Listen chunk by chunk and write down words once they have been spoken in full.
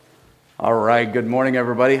All right, good morning,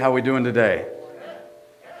 everybody. How are we doing today?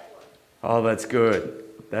 Oh, that's good.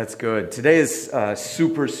 That's good. Today is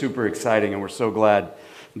super exciting, and we're so glad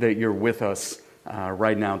that you're with us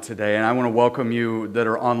right now today. And I want to welcome you that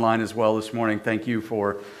are online as well this morning. Thank you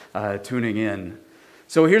for tuning in.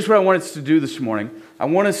 So here's what I want us to do this morning. I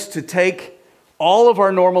want us to take all of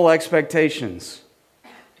our normal expectations,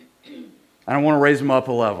 and I want to raise them up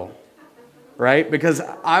a level, right? Because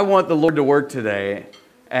I want the Lord to work today.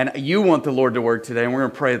 And you want the Lord to work today, and we're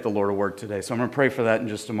going to pray that the Lord will work today. So I'm going to pray for that in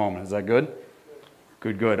just a moment. Is that good?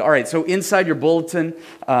 Good. All right, so inside your bulletin,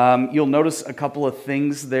 you'll notice a couple of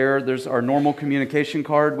things there. There's our normal communication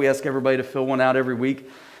card. We ask everybody to fill one out every week.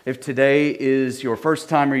 If today is your first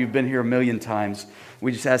time or you've been here a million times,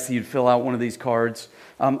 we just ask that you'd fill out one of these cards.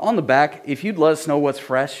 On the back, if you'd let us know what's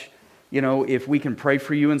fresh, if we can pray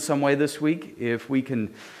for you in some way this week, if we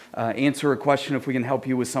can answer a question, if we can help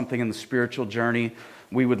you with something in the spiritual journey,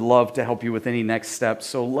 we would love to help you with any next steps.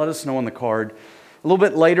 So let us know on the card. A little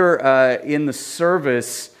bit later in the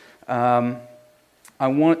service, I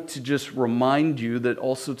want to just remind you that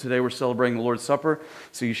also today we're celebrating the Lord's Supper.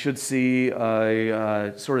 So you should see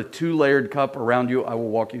a sort of two-layered cup around you. I will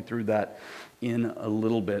walk you through that in a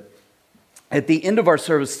little bit. At the end of our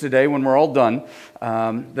service today, when we're all done,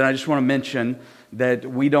 then I just want to mention that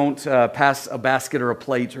we don't pass a basket or a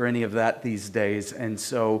plate or any of that these days. And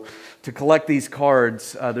so to collect these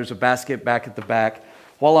cards, there's a basket back at the back.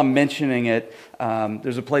 While I'm mentioning it,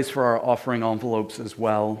 there's a place for our offering envelopes as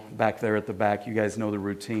well back there at the back. You guys know the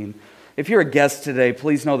routine. If you're a guest today,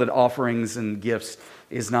 please know that offerings and gifts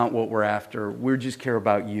is not what we're after. We just care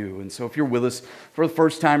about you. And so if you're with us for the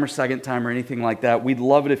first time or second time or anything like that, we'd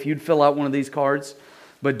love it if you'd fill out one of these cards.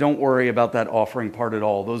 But don't worry about that offering part at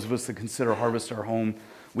all. Those of us that consider Harvest our home,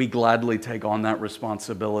 we gladly take on that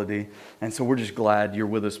responsibility. And so we're just glad you're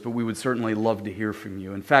with us, but we would certainly love to hear from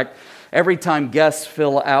you. In fact, every time guests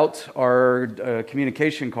fill out our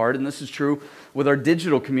communication card, and this is true with our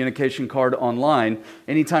digital communication card online,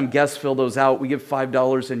 anytime guests fill those out, we give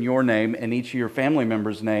 $5 in your name and each of your family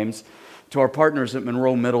members' names to our partners at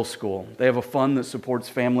Monroe Middle School. They have a fund that supports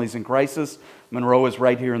families in crisis. Monroe is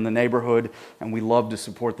right here in the neighborhood, and we love to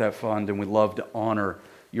support that fund, and we love to honor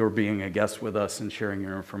your being a guest with us and sharing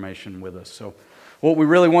your information with us. So what we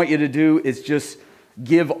really want you to do is just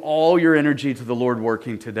give all your energy to the Lord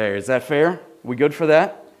working today. Is that fair? We good for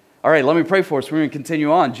that? All right, let me pray for us. We're going to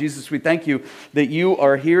continue on. Jesus, we thank you that you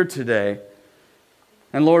are here today.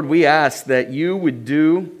 And Lord, we ask that you would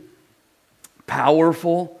do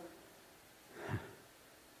powerful,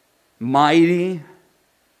 mighty,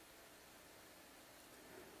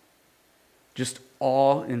 just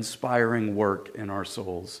awe-inspiring work in our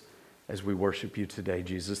souls as we worship you today,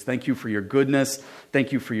 Jesus. Thank you for your goodness.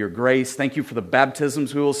 Thank you for your grace. Thank you for the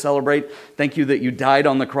baptisms we will celebrate. Thank you that you died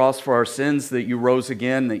on the cross for our sins, that you rose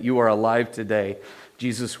again, that you are alive today.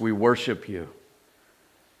 Jesus, we worship you.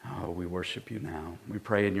 Oh, we worship you now. We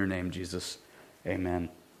pray in your name, Jesus. Amen.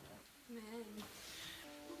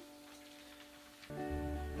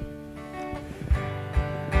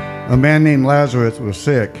 A man named Lazarus was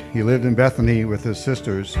sick. He lived in Bethany with his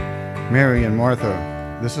sisters, Mary and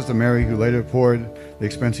Martha. This is the Mary who later poured the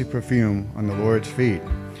expensive perfume on the Lord's feet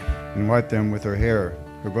and wiped them with her hair.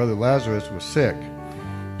 Her brother Lazarus was sick.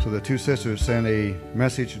 So the two sisters sent a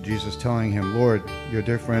message to Jesus telling him, "Lord, your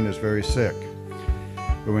dear friend is very sick."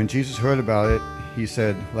 But when Jesus heard about it, he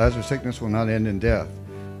said, "Lazarus' sickness will not end in death.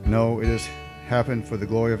 No, it has happened for the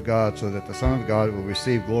glory of God, so that the Son of God will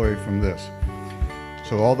receive glory from this."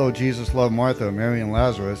 So although Jesus loved Martha, Mary, and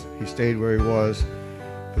Lazarus, he stayed where he was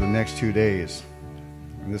for the next 2 days.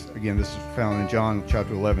 And this is found in John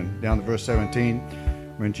chapter 11. Down to verse 17.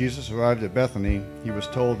 When Jesus arrived at Bethany, he was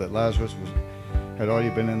told that Lazarus had already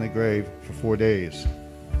been in the grave for 4 days.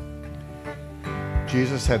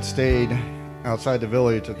 Jesus had stayed outside the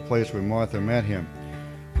village at the place where Martha met him.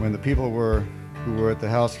 When the people who were at the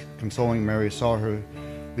house consoling Mary saw her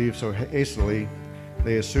leave so hastily,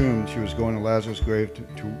 they assumed she was going to Lazarus' grave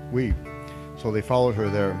to weep, so they followed her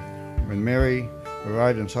there. When Mary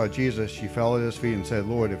arrived and saw Jesus, she fell at his feet and said,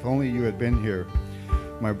 "Lord, if only you had been here,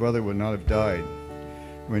 my brother would not have died."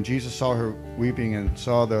 When Jesus saw her weeping and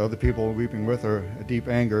saw the other people weeping with her, a deep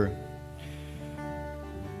anger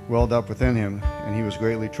welled up within him, and he was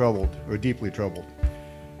deeply troubled.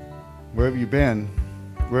 Where have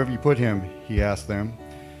you put him?" he asked them.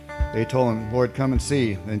 They told him, "Lord, come and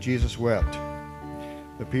see." Then Jesus wept.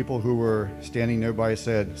 The people who were standing nearby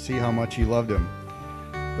said, "See how much he loved him."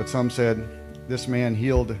 But some said, "This man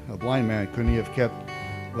healed a blind man. Couldn't he have kept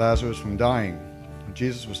Lazarus from dying?"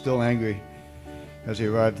 Jesus was still angry as he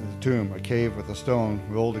arrived at the tomb. A cave with a stone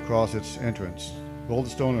rolled across its entrance. Roll the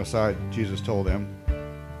stone aside, Jesus told them.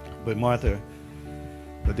 But Martha,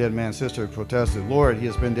 the dead man's sister, protested, Lord, he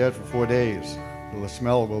has been dead for 4 days. The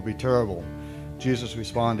smell will be terrible. Jesus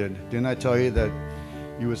responded, didn't I tell you that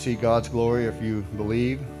you would see God's glory if you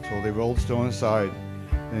believe? So they rolled the stone aside.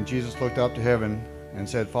 Then Jesus looked up to heaven and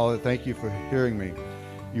said, Father, thank you for hearing me.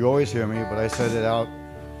 You always hear me, but I said it out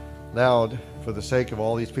loud for the sake of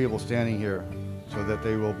all these people standing here, so that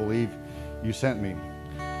they will believe you sent me.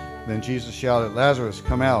 Then Jesus shouted, Lazarus,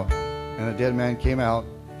 come out. And the dead man came out,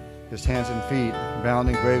 his hands and feet bound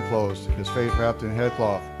in grave clothes, his face wrapped in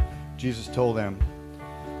headcloth. Jesus told them,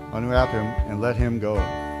 unwrap him and let him go.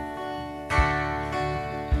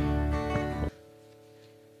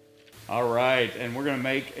 All right, and we're going to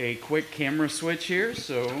make a quick camera switch here.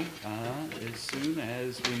 So as soon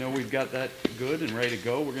as we know we've got that good and ready to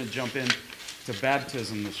go, we're going to jump in to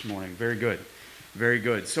baptism this morning. Very good. Very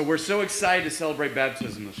good. So we're so excited to celebrate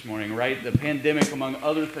baptism this morning, right? The pandemic, among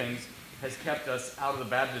other things, has kept us out of the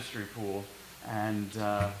baptistry pool, and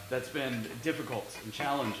that's been difficult and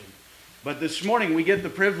challenging. But this morning we get the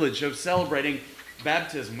privilege of celebrating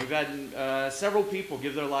baptism. We've had several people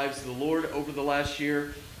give their lives to the Lord over the last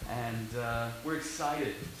year, and we're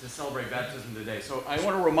excited to celebrate baptism today. So I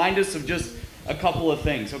want to remind us of just a couple of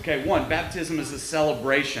things. Okay, one, baptism is a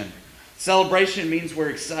celebration. Celebration means we're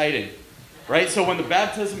excited, right? So when the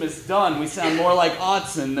baptism is done, we sound more like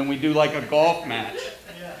Autzen than we do like a golf match,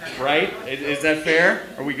 right? Is that fair?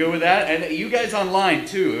 Are we good with that? And you guys online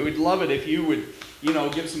too, we'd love it if you would,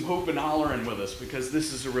 give some hoop and hollering with us, because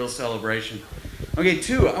this is a real celebration. Okay,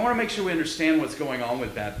 two, I want to make sure we understand what's going on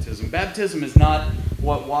with baptism. Baptism is not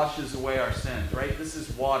what washes away our sins, right? This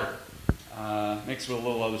is water, mixed with a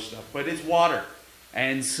little other stuff, but it's water.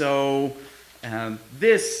 And so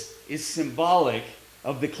this is symbolic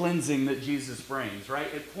of the cleansing that Jesus brings, right?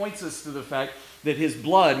 It points us to the fact that his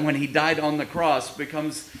blood, when he died on the cross,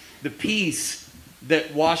 becomes the peace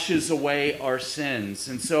that washes away our sins.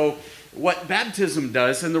 And so what baptism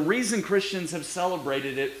does, and the reason Christians have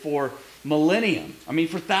celebrated it for millennium,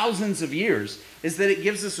 for thousands of years, is that it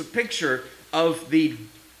gives us a picture of the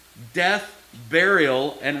death,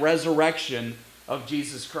 burial, and resurrection of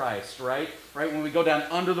Jesus Christ, right? When we go down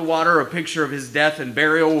under the water, a picture of his death and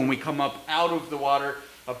burial. When we come up out of the water,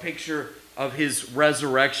 a picture of his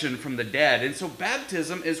resurrection from the dead. And so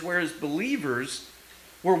baptism is where, as believers,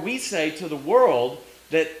 where we say to the world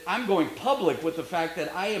that I'm going public with the fact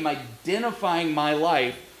that I am identifying my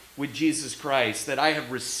life with Jesus Christ, that I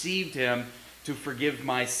have received him to forgive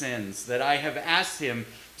my sins, that I have asked him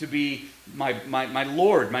to be my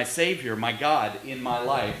Lord, my Savior, my God in my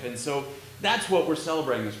life. And so that's what we're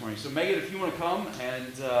celebrating this morning. So Megan, if you want to come,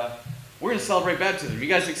 and we're going to celebrate baptism. You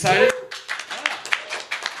guys excited?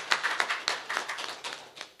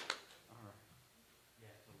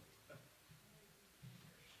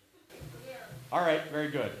 All right, very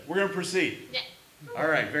good. We're going to proceed. Yeah. All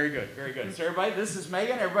right, very good, very good. So everybody, this is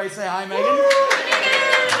Megan. Everybody say hi, Megan. All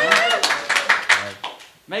right.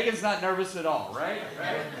 Megan's not nervous at all, right?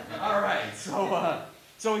 All right,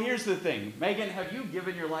 so here's the thing. Megan, have you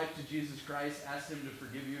given your life to Jesus Christ, asked him to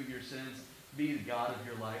forgive you of your sins, be the God of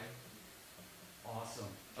your life? Awesome.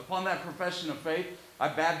 Upon that profession of faith, I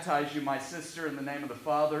baptize you, my sister, in the name of the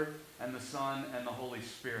Father, and the Son, and the Holy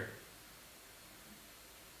Spirit.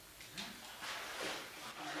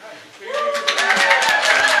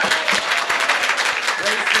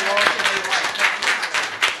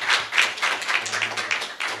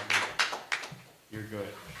 You're good.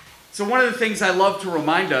 So one of the things I love to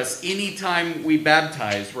remind us anytime we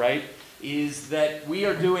baptize, right, is that we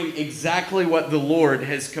are doing exactly what the Lord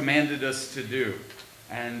has commanded us to do.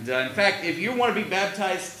 And in fact, if you want to be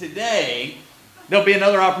baptized today, there'll be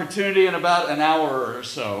another opportunity in about an hour or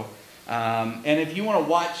so. And if you want to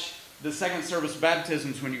watch the second service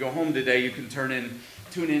baptisms when you go home today, you can tune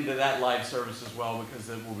into that live service as well, because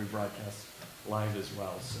it will be broadcast live as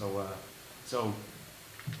well. So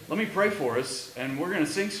let me pray for us, and we're going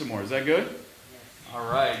to sing some more. Is that good? Yes.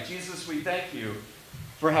 All right. Jesus, we thank you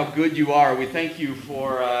for how good you are. We thank you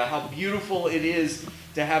for how beautiful it is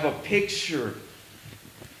to have a picture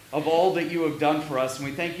of all that you have done for us. And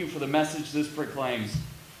we thank you for the message this proclaims,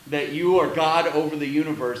 that you are God over the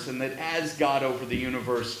universe, and that as God over the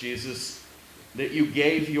universe, Jesus, that you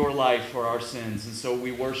gave your life for our sins. And so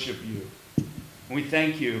we worship you. And we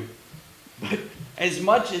thank you. But as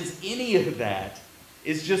much as any of that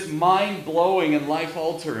is just mind-blowing and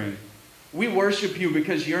life-altering, we worship you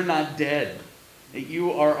because you're not dead. That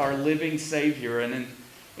you are our living Savior. And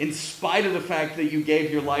in spite of the fact that you gave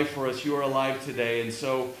your life for us, you are alive today. And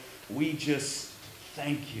so we just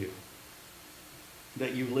thank you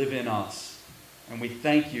that you live in us. And we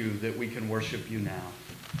thank you that we can worship you now.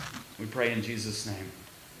 We pray in Jesus' name.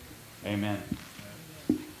 Amen.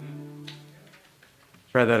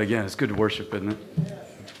 Try that again. It's good to worship, isn't it?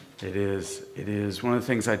 It is. It is. One of the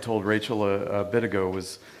things I told Rachel a bit ago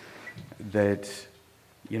was that,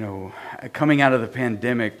 coming out of the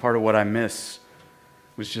pandemic, part of what I miss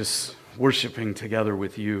was just worshiping together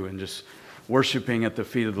with you and just worshiping at the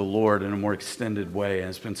feet of the Lord in a more extended way. And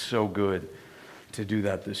it's been so good to do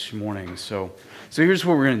that this morning. So here's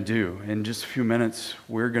what we're going to do. In just a few minutes,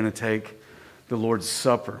 we're going to take the Lord's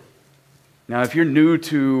Supper. Now, if you're new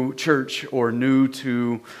to church or new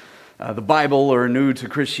to the Bible or new to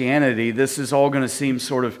Christianity, this is all going to seem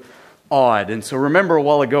sort of odd. And so remember a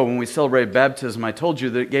while ago when we celebrated baptism, I told you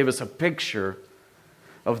that it gave us a picture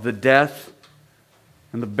of the death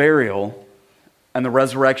and the burial and the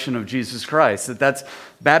resurrection of Jesus Christ. That's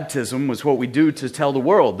baptism was what we do to tell the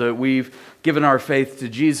world that we've given our faith to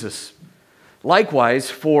Jesus. Likewise,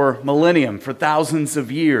 for millennium, for thousands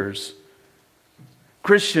of years,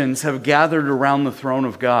 Christians have gathered around the throne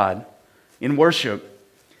of God in worship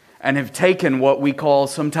and have taken what we call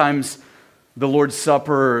sometimes the Lord's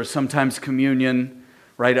Supper or sometimes communion,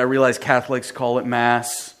 right? I realize Catholics call it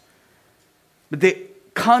Mass. But the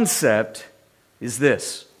concept is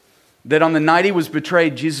this, that on the night he was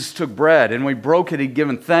betrayed, Jesus took bread, and when he broke it, he'd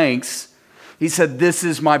given thanks. He said, "This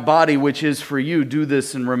is my body, which is for you. Do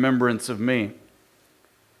this in remembrance of me."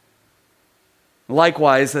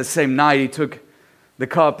 Likewise, that same night, he took the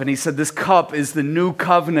cup, and he said, "This cup is the new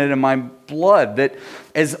covenant in my blood, that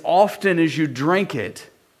as often as you drink it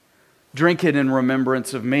in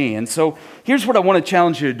remembrance of me." And so here's what I want to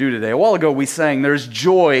challenge you to do today. A while ago we sang, "There's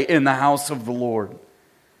joy in the house of the Lord."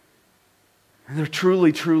 And there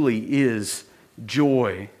truly, truly is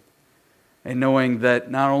joy in knowing that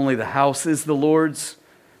not only the house is the Lord's,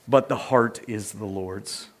 but the heart is the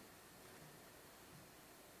Lord's.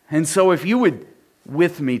 And so if you would,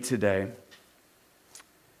 with me today,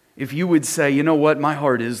 if you would say, "You know what, my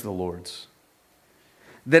heart is the Lord's,"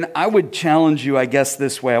 then I would challenge you, I guess,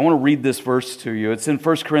 this way. I want to read this verse to you. It's in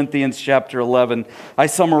 1 Corinthians chapter 11. I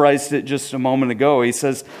summarized it just a moment ago. He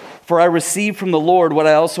says, "For I received from the Lord what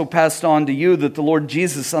I also passed on to you, that the Lord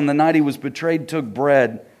Jesus, on the night he was betrayed, took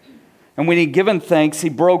bread. And when he had given thanks, he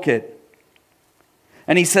broke it.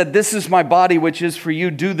 And he said, 'This is my body, which is for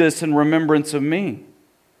you. Do this in remembrance of me.'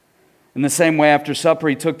 In the same way, after supper,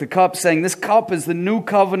 he took the cup, saying, 'This cup is the new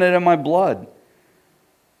covenant in my blood.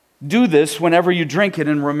 Do this whenever you drink it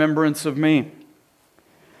in remembrance of me.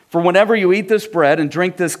 For whenever you eat this bread and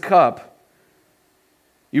drink this cup,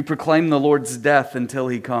 you proclaim the Lord's death until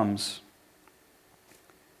he comes.'"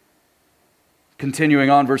 Continuing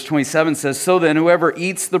on, verse 27 says, "So then, whoever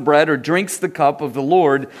eats the bread or drinks the cup of the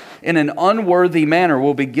Lord in an unworthy manner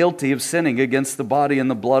will be guilty of sinning against the body and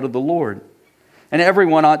the blood of the Lord. And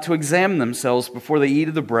everyone ought to examine themselves before they eat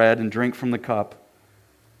of the bread and drink from the cup."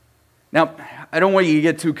 Now, I don't want you to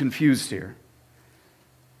get too confused here.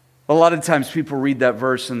 A lot of times people read that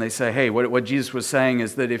verse and they say, hey, what Jesus was saying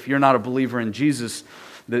is that if you're not a believer in Jesus,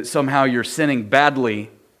 that somehow you're sinning badly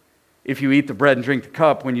if you eat the bread and drink the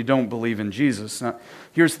cup when you don't believe in Jesus. Now,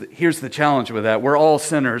 here's the challenge with that. We're all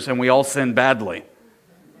sinners and we all sin badly.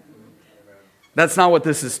 That's not what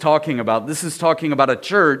this is talking about. This is talking about a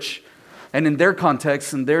church. And in their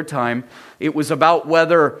context, in their time, it was about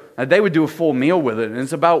whether they would do a full meal with it. And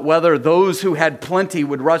it's about whether those who had plenty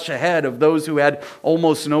would rush ahead of those who had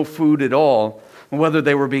almost no food at all, and whether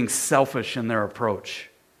they were being selfish in their approach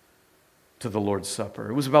to the Lord's Supper.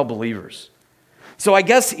 It was about believers. So I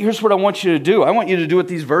guess here's what I want you to do. I want you to do what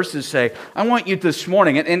these verses say. I want you this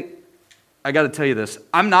morning, and I got to tell you this,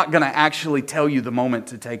 I'm not going to actually tell you the moment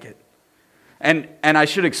to take it. And I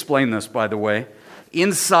should explain this, by the way.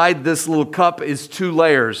 Inside this little cup is 2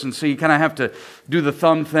 layers, and so you kind of have to do the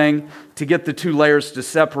thumb thing to get the 2 layers to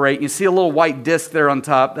separate. You see a little white disc there on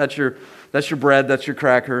top. That's your bread. That's your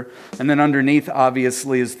cracker. And then underneath,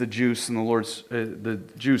 obviously, is the juice, and the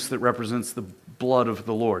juice that represents the blood of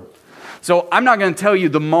the Lord. So I'm not going to tell you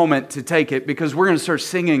the moment to take it because we're going to start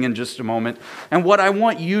singing in just a moment. And what I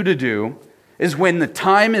want you to do is when the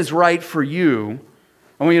time is right for you,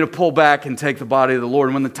 I want you to pull back and take the body of the Lord.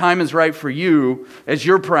 And when the time is right for you, as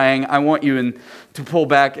you're praying, I want you to pull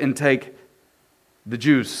back and take the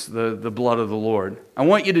juice, the blood of the Lord. I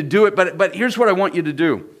want you to do it, but here's what I want you to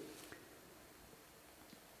do.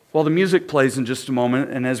 While the music plays in just a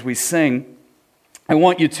moment, and as we sing, I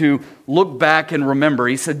want you to look back and remember.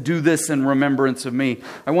 He said, "Do this in remembrance of me."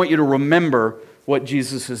 I want you to remember what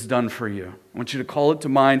Jesus has done for you. I want you to call it to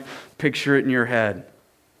mind, picture it in your head.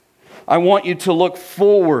 I want you to look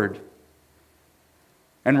forward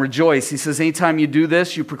and rejoice. He says, anytime you do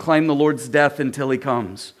this, you proclaim the Lord's death until He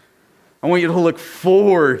comes. I want you to look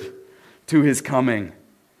forward to His coming.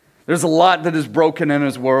 There's a lot that is broken in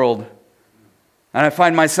His world. And I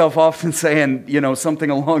find myself often saying, something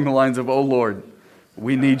along the lines of, oh Lord,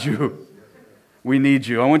 we need you. We need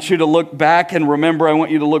you. I want you to look back and remember. I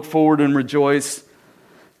want you to look forward and rejoice.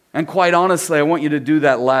 And quite honestly, I want you to do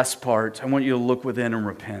that last part. I want you to look within and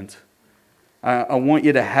repent. I want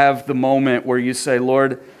you to have the moment where you say,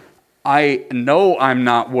 Lord, I know I'm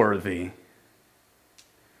not worthy,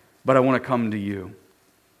 but I want to come to you.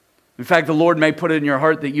 In fact, the Lord may put it in your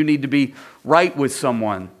heart that you need to be right with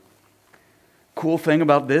someone. Cool thing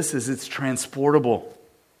about this is it's transportable.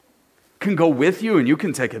 It can go with you and you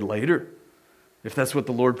can take it later if that's what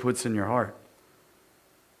the Lord puts in your heart.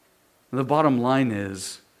 The bottom line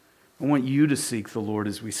is, I want you to seek the Lord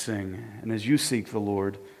as we sing. And as you seek the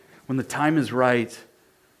Lord, when the time is right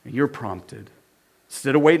and you're prompted,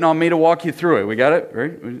 instead of waiting on me to walk you through it, we got it?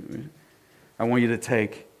 Right? I want you to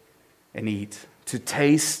take and eat. To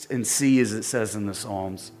taste and see, as it says in the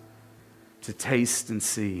Psalms. To taste and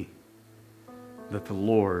see that the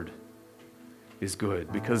Lord is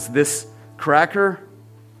good. Because this cracker,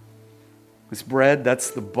 this bread,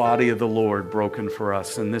 that's the body of the Lord broken for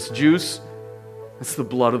us. And this juice, that's the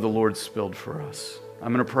blood of the Lord spilled for us.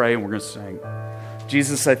 I'm going to pray and we're going to sing.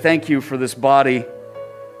 Jesus, I thank you for this body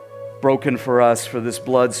broken for us, for this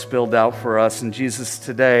blood spilled out for us. And Jesus,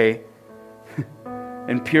 today,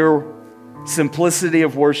 in pure simplicity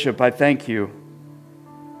of worship, I thank you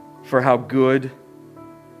for how good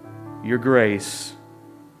your grace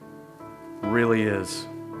really is.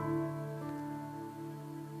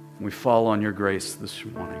 We fall on your grace this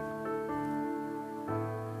morning.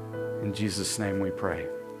 In Jesus' name we pray.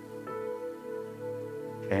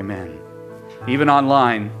 Amen. Even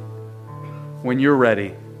online, when you're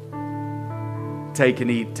ready, take and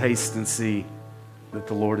eat, taste and see that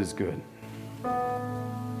the Lord is good.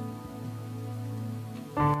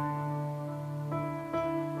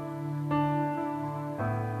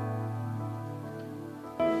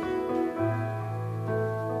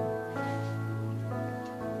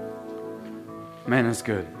 Man, that's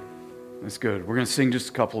good. That's good. We're going to sing just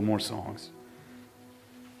a couple of more songs.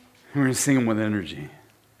 We're going to sing them with energy.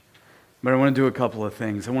 But I want to do a couple of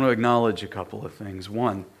things. I want to acknowledge a couple of things.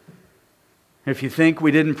 One, if you think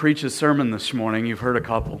we didn't preach a sermon this morning, you've heard a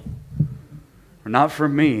couple. Not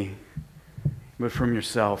from me, but from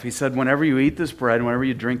yourself. He said, whenever you eat this bread, whenever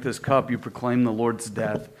you drink this cup, you proclaim the Lord's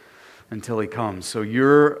death until He comes. So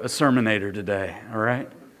you're a sermonator today, all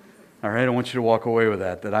right? All right, I want you to walk away with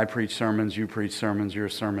that I preach sermons, you preach sermons, you're a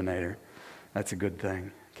sermonator. That's a good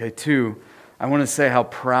thing. Okay, 2, I want to say how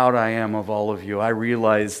proud I am of all of you. I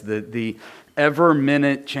realize that the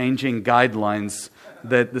ever-minute changing guidelines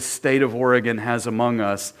that the state of Oregon has among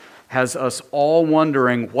us has us all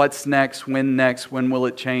wondering what's next, when will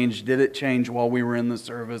it change, did it change while we were in the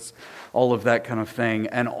service, all of that kind of thing.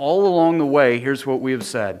 And all along the way, here's what we have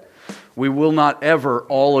said. We will not ever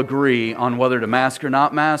all agree on whether to mask or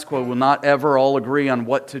not mask. We will not ever all agree on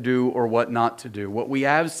what to do or what not to do. What we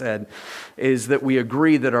have said is that we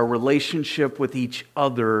agree that our relationship with each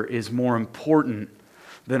other is more important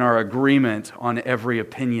than our agreement on every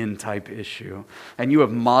opinion type issue. And you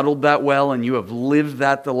have modeled that well, and you have lived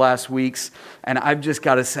that the last weeks. And I've just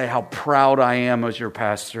got to say how proud I am as your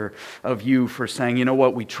pastor of you for saying, you know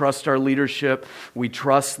what, we trust our leadership. We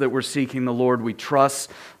trust that we're seeking the Lord. We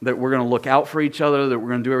trust that we're going to look out for each other, that we're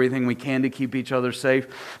going to do everything we can to keep each other safe.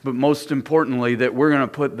 But most importantly, that we're going to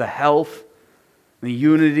put the health, the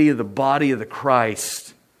unity of the body of the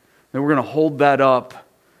Christ, that we're going to hold that up.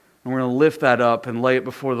 And we're going to lift that up and lay it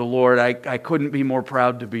before the Lord. I couldn't be more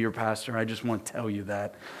proud to be your pastor. I just want to tell you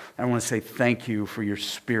that. I want to say thank you for your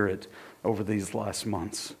spirit over these last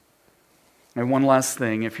months. And one last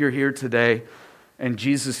thing. If you're here today and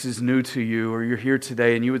Jesus is new to you, or you're here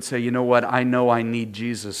today and you would say, you know what, I know I need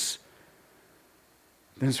Jesus,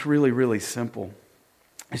 then it's really, really simple.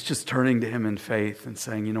 It's just turning to Him in faith and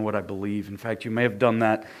saying, you know what, I believe. In fact, you may have done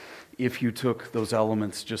that if you took those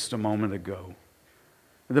elements just a moment ago.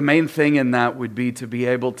 The main thing in that would be to be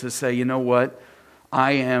able to say, you know what,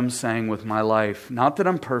 I am saying with my life, not that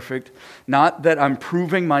I'm perfect, not that I'm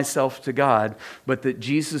proving myself to God, but that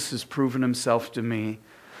Jesus has proven Himself to me.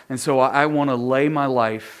 And so I want to lay my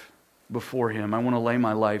life before Him. I want to lay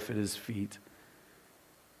my life at His feet.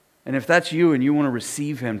 And if that's you and you want to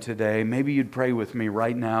receive Him today, maybe you'd pray with me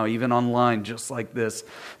right now, even online, just like this,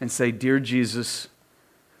 and say, Dear Jesus,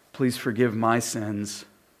 please forgive my sins.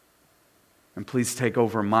 And please take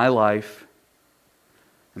over my life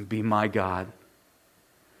and be my God.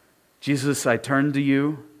 Jesus, I turn to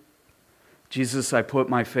you. Jesus, I put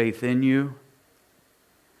my faith in you.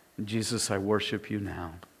 And Jesus, I worship you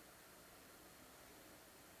now.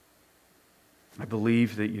 I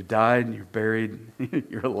believe that you died and you're buried,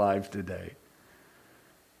 you're alive today.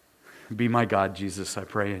 Be my God, Jesus, I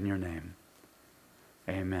pray in your name.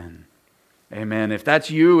 Amen. Amen. If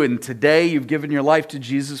that's you and today you've given your life to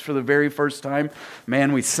Jesus for the very first time,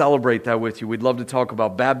 man, we celebrate that with you. We'd love to talk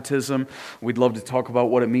about baptism. We'd love to talk about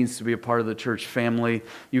what it means to be a part of the church family.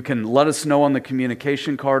 You can let us know on the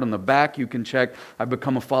communication card on the back. You can check, I've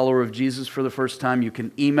become a follower of Jesus for the first time. You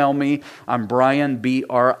can email me. I'm Brian, Brian,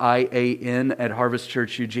 at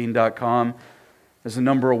harvestchurcheugene.com. There's a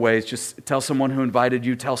number of ways. Just tell someone who invited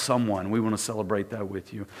you. Tell someone. We want to celebrate that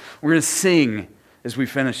with you. We're going to sing as we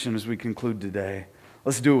finish and as we conclude today.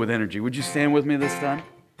 Let's do it with energy. Would you stand with me this time?